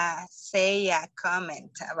to say a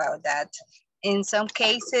comment about that. In some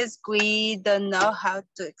cases, we don't know how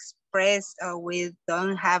to express, or we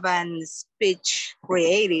don't have a speech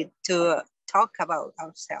created to talk about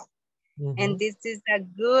ourselves. Mm-hmm. And this is a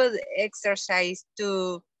good exercise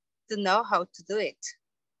to know how to do it.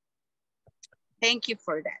 Thank you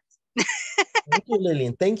for that. Thank you,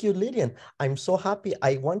 Lillian. Thank you, Lillian. I'm so happy.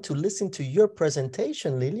 I want to listen to your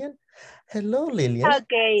presentation, Lillian. Hello, Lillian.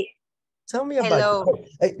 Okay. Tell me about you.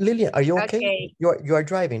 Hey, Lillian, are you okay? Okay. You are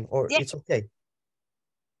driving, or yeah. It's okay?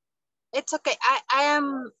 It's okay. I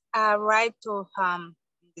am right to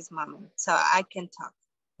this moment, so I can talk.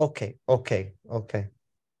 Okay. Okay. Okay.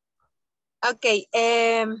 Okay.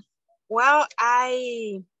 Well,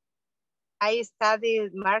 I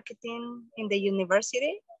studied marketing in the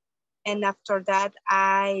university, and after that,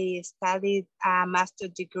 I studied a master's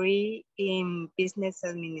degree in business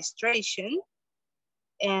administration,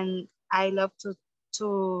 and I love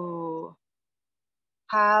to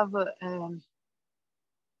have.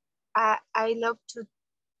 I love to,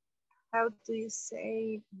 how do you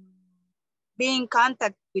say, be in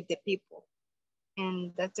contact with the people.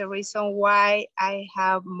 And that's the reason why I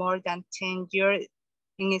have more than 10 years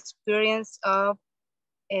in experience of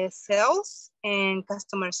sales and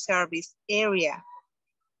customer service area.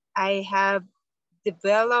 I have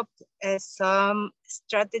developed some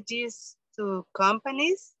strategies to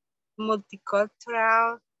companies,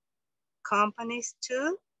 multicultural companies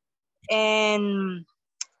too. And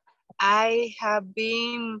I have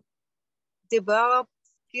been developed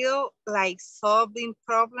skill like solving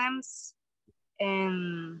problems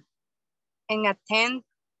and attend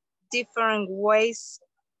different ways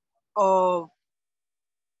of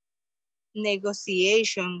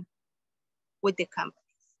negotiation with the companies.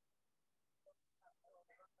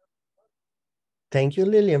 Thank you,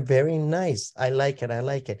 Lillian. Very nice. I like it. I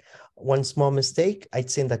like it. One small mistake I'd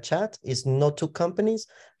say in the chat is not 2 companies.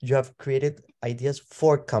 You have created ideas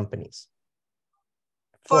for companies.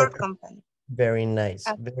 For companies. Very nice.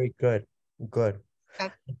 Very good. Good.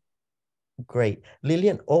 Great.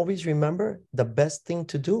 Lillian, always remember the best thing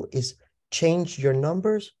to do is change your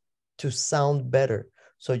numbers to sound better.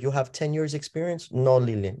 So you have 10 years experience? No,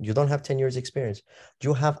 Lillian, you don't have 10 years experience.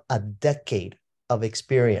 You have a decade of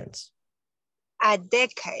experience. A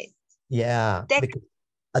decade? Yeah,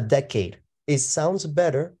 a decade. It sounds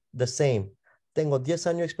better the same. Tengo 10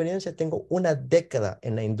 años de experiencia, tengo una década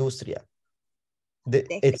en la industria.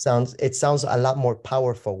 It sounds a lot more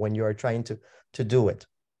powerful when you are trying to do it.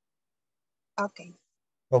 Okay.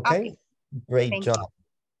 Okay. Great Thank job. you.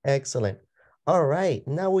 Excellent. All right.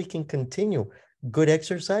 Now we can continue. Good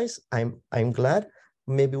exercise. I'm glad.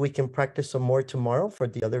 Maybe we can practice some more tomorrow for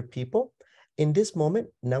the other people. In this moment,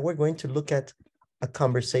 now we're going to look at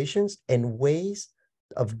conversations and ways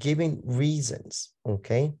of giving reasons.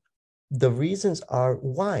 Okay. The reasons are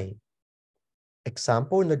why.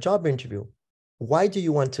 Example in the job interview. Why do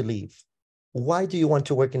you want to leave? Why do you want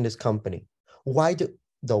to work in this company? Why,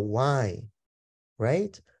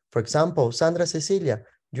 right? For example, Sandra Cecilia,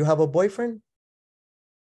 do you have a boyfriend?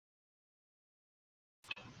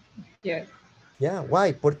 Yes. Yeah,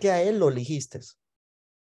 why? ¿Por qué a él lo elegiste?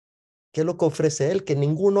 ¿Qué es lo que ofrece él? Que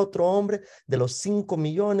ningún otro hombre de los 5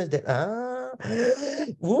 millones de...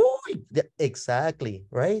 uy, exactly,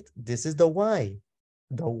 right? This is the why.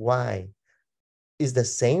 The why is the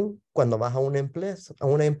same cuando vas a una empresa, a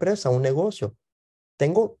un negocio.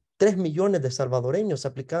 Tengo 3 millones de salvadoreños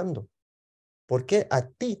aplicando. ¿Por qué a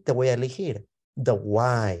ti te voy a elegir? The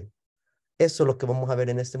why. Eso es lo que vamos a ver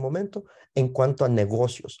en este momento en cuanto a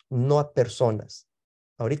negocios, no a personas.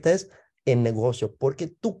 Ahorita es en negocio, porque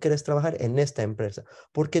tú quieres trabajar en esta empresa,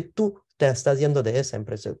 porque tú te estás yendo de esa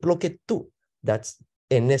empresa, lo que tú, that's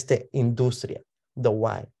en esta industria, the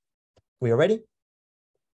why. We are ready?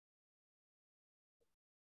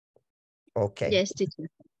 Okay. Yes, teacher.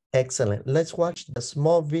 Excellent. Let's watch the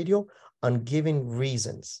small video on giving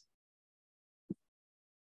reasons.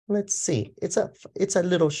 Let's see. It's a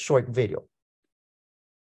little short video.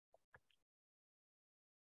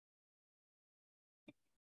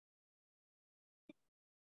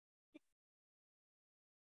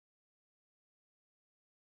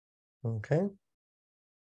 Okay.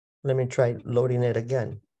 Let me try loading it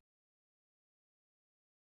again.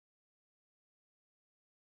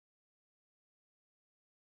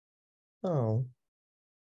 Oh,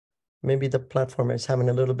 maybe the platform is having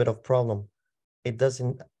a little bit of problem. It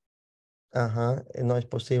doesn't, no es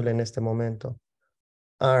posible en este momento.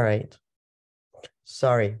 All right.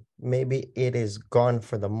 Sorry, maybe it is gone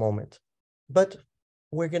for the moment, but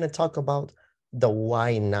we're going to talk about the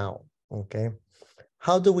why now, okay?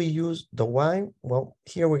 How do we use the why? Well,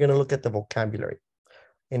 here we're going to look at the vocabulary.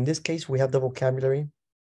 In this case, we have the vocabulary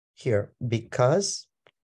here, because,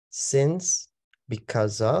 since,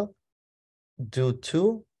 because of, due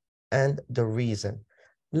to, and the reason.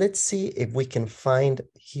 Let's see if we can find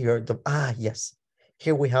here the, yes.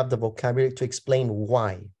 Here we have the vocabulary to explain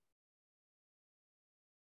why.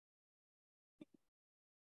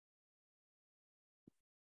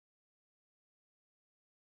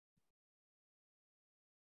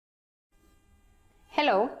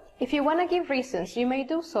 Hello. If you want to give reasons, you may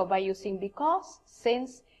do so by using because,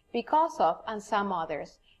 since, because of, and some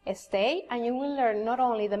others. Stay and you will learn not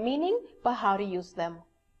only the meaning, but how to use them.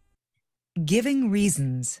 Giving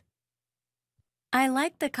reasons. I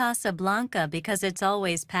like the Casablanca because it's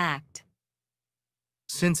always packed.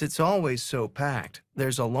 Since it's always so packed,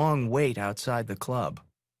 there's a long wait outside the club.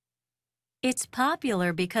 It's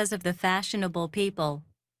popular because of the fashionable people.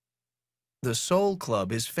 The Soul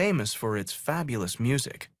Club is famous for its fabulous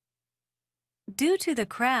music. Due to the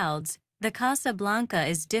crowds, the Casablanca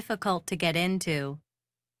is difficult to get into.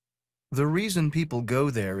 The reason people go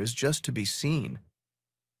there is just to be seen.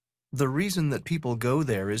 The reason that people go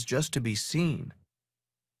there is just to be seen.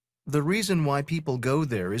 The reason why people go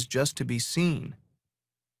there is just to be seen.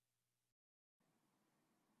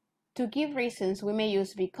 To give reasons, we may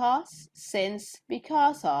use because, since,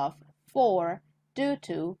 because of, for, due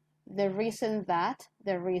to, the reason that,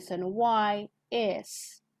 the reason why,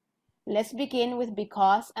 is. Let's begin with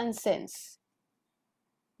because and since.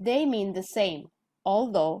 They mean the same,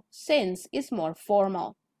 although since is more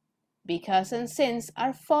formal. Because and since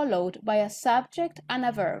are followed by a subject and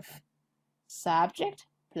a verb. Subject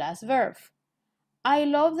plus verb. I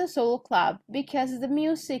love the Soul Club because the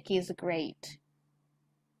music is great.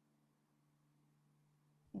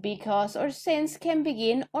 Because or since can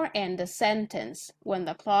begin or end a sentence. When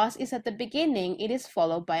the clause is at the beginning, it is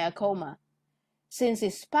followed by a comma. Since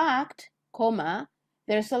it's packed, comma,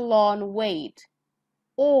 there's a long wait.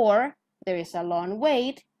 Or there is a long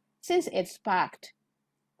wait since it's packed.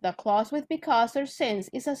 The clause with because or since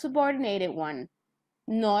is a subordinated one,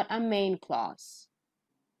 not a main clause.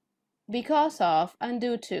 Because of and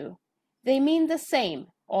due to. They mean the same,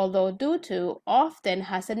 although due to often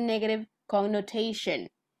has a negative connotation.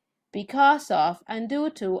 Because of and due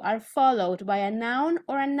to are followed by a noun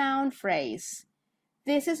or a noun phrase.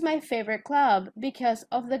 This is my favorite club because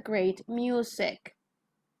of the great music.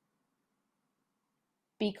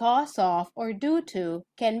 Because of or due to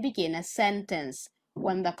can begin a sentence.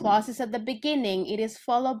 When the clause is at the beginning, it is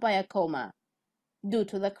followed by a comma. Due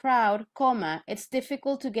to the crowd, comma, it's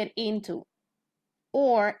difficult to get into.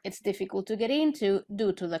 Or it's difficult to get into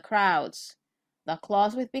due to the crowds. The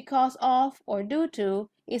clause with because of or due to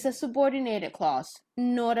is a subordinated clause,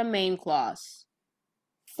 not a main clause.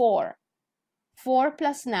 For. For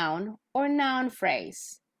plus noun or noun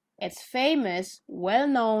phrase. It's famous,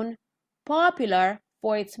 well-known, popular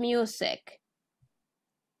for its music.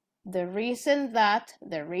 The reason that,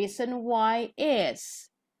 the reason why is.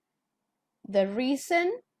 The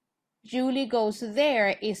reason Julie goes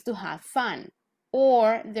there is to have fun.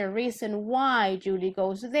 Or the reason why Julie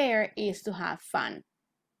goes there is to have fun.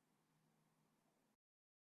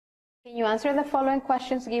 Can you answer the following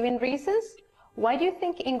questions giving reasons? Why do you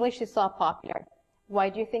think English is so popular? Why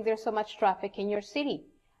do you think there's so much traffic in your city?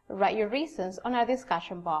 Write your reasons on our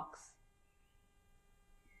discussion box.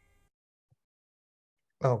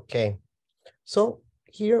 Okay, so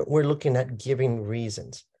here we're looking at giving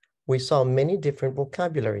reasons. We saw many different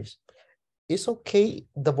vocabularies. It's okay,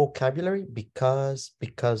 the vocabulary, because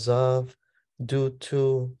of, due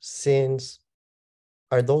to, since.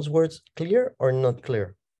 Are those words clear or not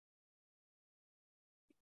clear?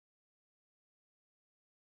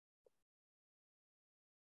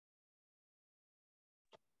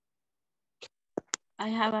 I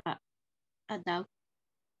have a doubt.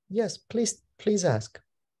 Yes, please ask.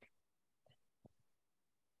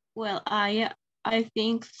 Well, I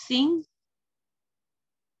think since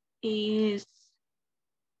is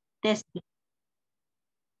desde.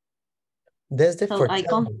 Desde So for I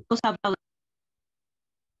time. confuse about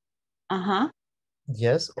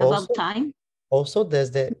Yes, about also time. Also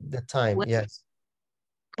desde the time, Well, yes.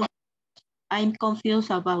 I'm confused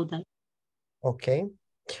about that. Okay.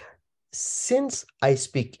 Since I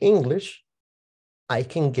speak English, I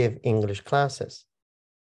can give English classes.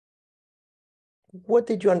 What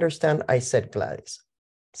did you understand I said, Gladys?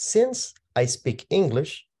 Since I speak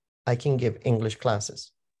English, I can give English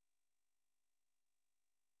classes.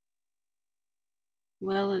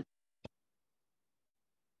 Well,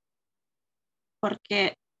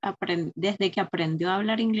 porque desde que aprendió a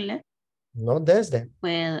hablar inglés. No desde.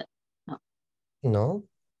 Pues no. No.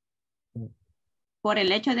 Por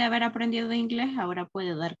el hecho de haber aprendido inglés, ahora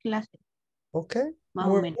puede dar clases. Ok. Más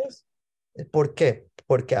o menos. ¿Por qué?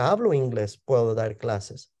 Porque hablo inglés, puedo dar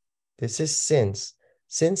clases. This is since.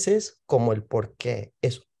 Since es como el por qué.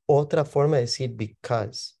 Es otra forma de decir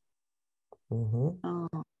because.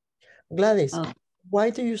 Gladys,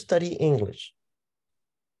 why do you study English?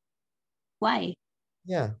 Why?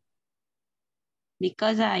 Yeah.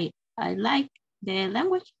 Because I like the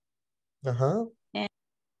language. And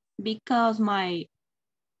because my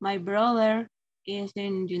brother is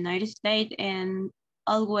in the United States and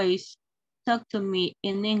always talk to me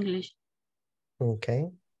in English. Okay.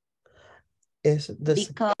 Is this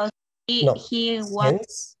because he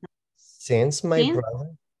was since my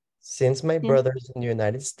brother is in the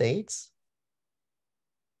United States?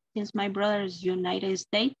 Since my brother is United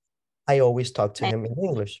States. I always talk to him in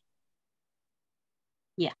English.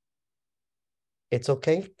 Yeah. It's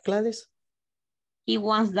okay, Gladys? He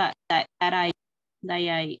wants that I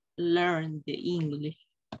learn the English.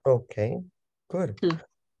 Okay, good.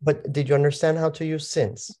 But did you understand how to use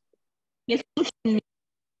since? He's pushing me.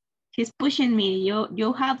 He's pushing me.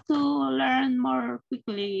 You have to learn more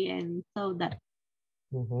quickly and so that.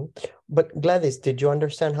 But Gladys, did you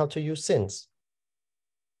understand how to use since?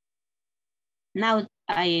 Now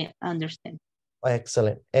I understand.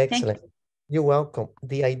 Excellent, excellent. You're welcome.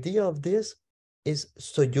 The idea of this is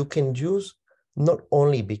so you can use not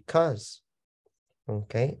only because,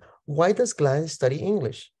 okay? Why does Gladys study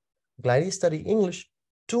English? Gladys studied English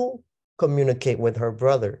to communicate with her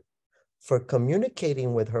brother. For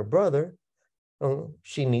communicating with her brother,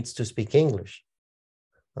 she needs to speak English.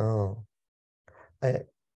 So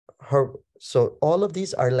all of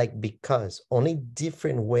these are like because, only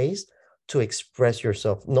different ways to express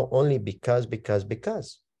yourself, not only because.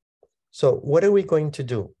 So what are we going to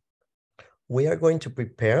do? We are going to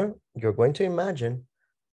prepare, you're going to imagine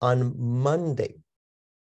on Monday.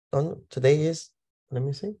 Today is, let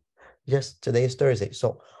me see. Yes, today is Thursday.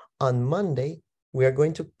 So on Monday, we are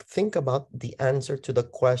going to think about the answer to the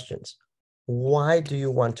questions. Why do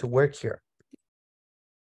you want to work here?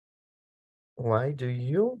 Why do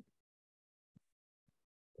you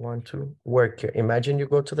want to work here? Imagine you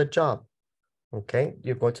go to the job, okay?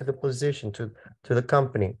 You go to the position, to the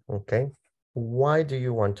company, okay? Why do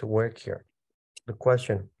you want to work here? The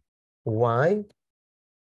question, why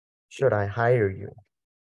should I hire you?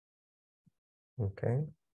 Okay.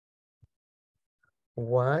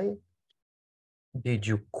 Why did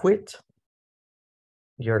you quit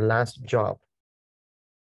your last job?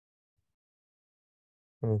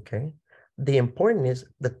 Okay. The important is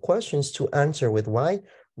the questions to answer with why,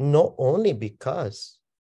 not only because,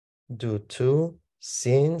 due to,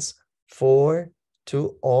 since, for,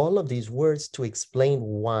 to, all of these words to explain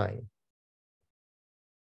why.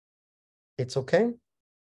 It's okay?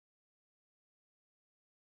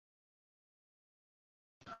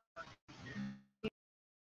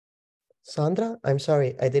 Sandra, I'm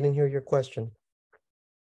sorry, I didn't hear your question.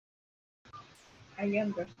 I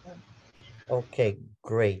understand. Okay,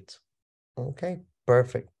 great. Okay,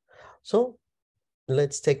 perfect. So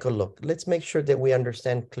let's take a look. Let's make sure that we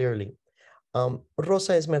understand clearly.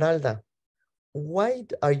 Rosa Esmeralda, Why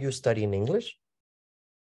are you studying English?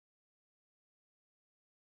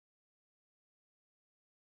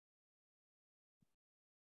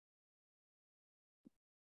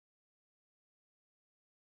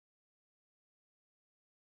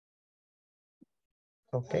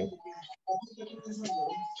 Okay.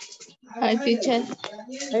 Hi, teacher.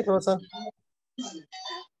 Hey, Rosa.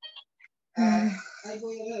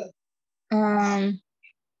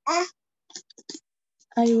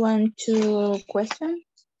 I want to question.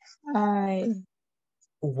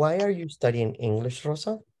 Why are you studying English,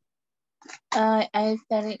 Rosa? I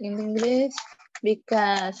study in English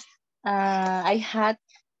because I had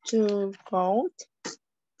to go.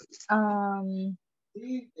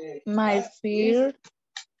 My fear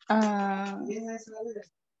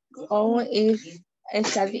is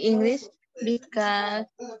study English because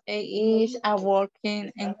it is a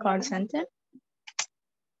working in call center.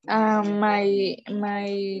 My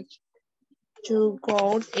two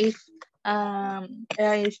goals is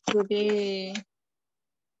to be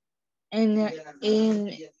in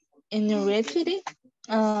university,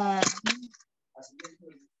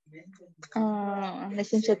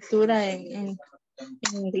 licenciatura en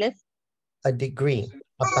inglés. A degree,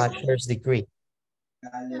 a bachelor's degree.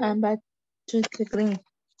 Bachelor's degree.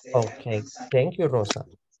 Okay, thank you, Rosa.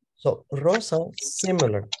 So, Rosa,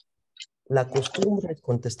 similar. La costumbre es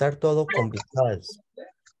contestar todo con because.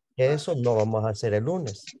 Eso lo vamos a hacer el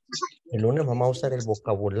lunes. El lunes vamos a usar el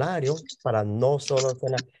vocabulario para no solo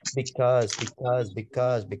hacer because.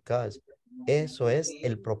 Eso es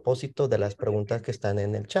el propósito de las preguntas que están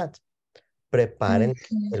en el chat. Preparen.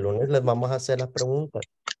 El lunes les vamos a hacer las preguntas.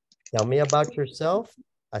 Tell me about yourself,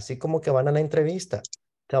 así como que van a la entrevista.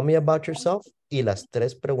 Tell me about yourself y las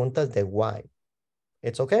 3 preguntas de why.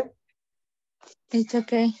 It's okay? It's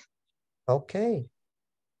okay. Okay.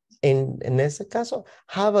 En ese caso,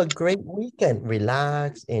 have a great weekend.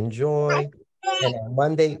 Relax, enjoy. And on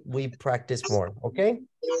Monday, we practice more, okay?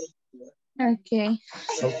 Okay.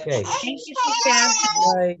 Okay. Thank you, teacher.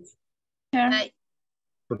 Bye. Bye.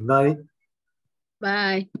 Good night.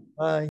 Bye. Bye.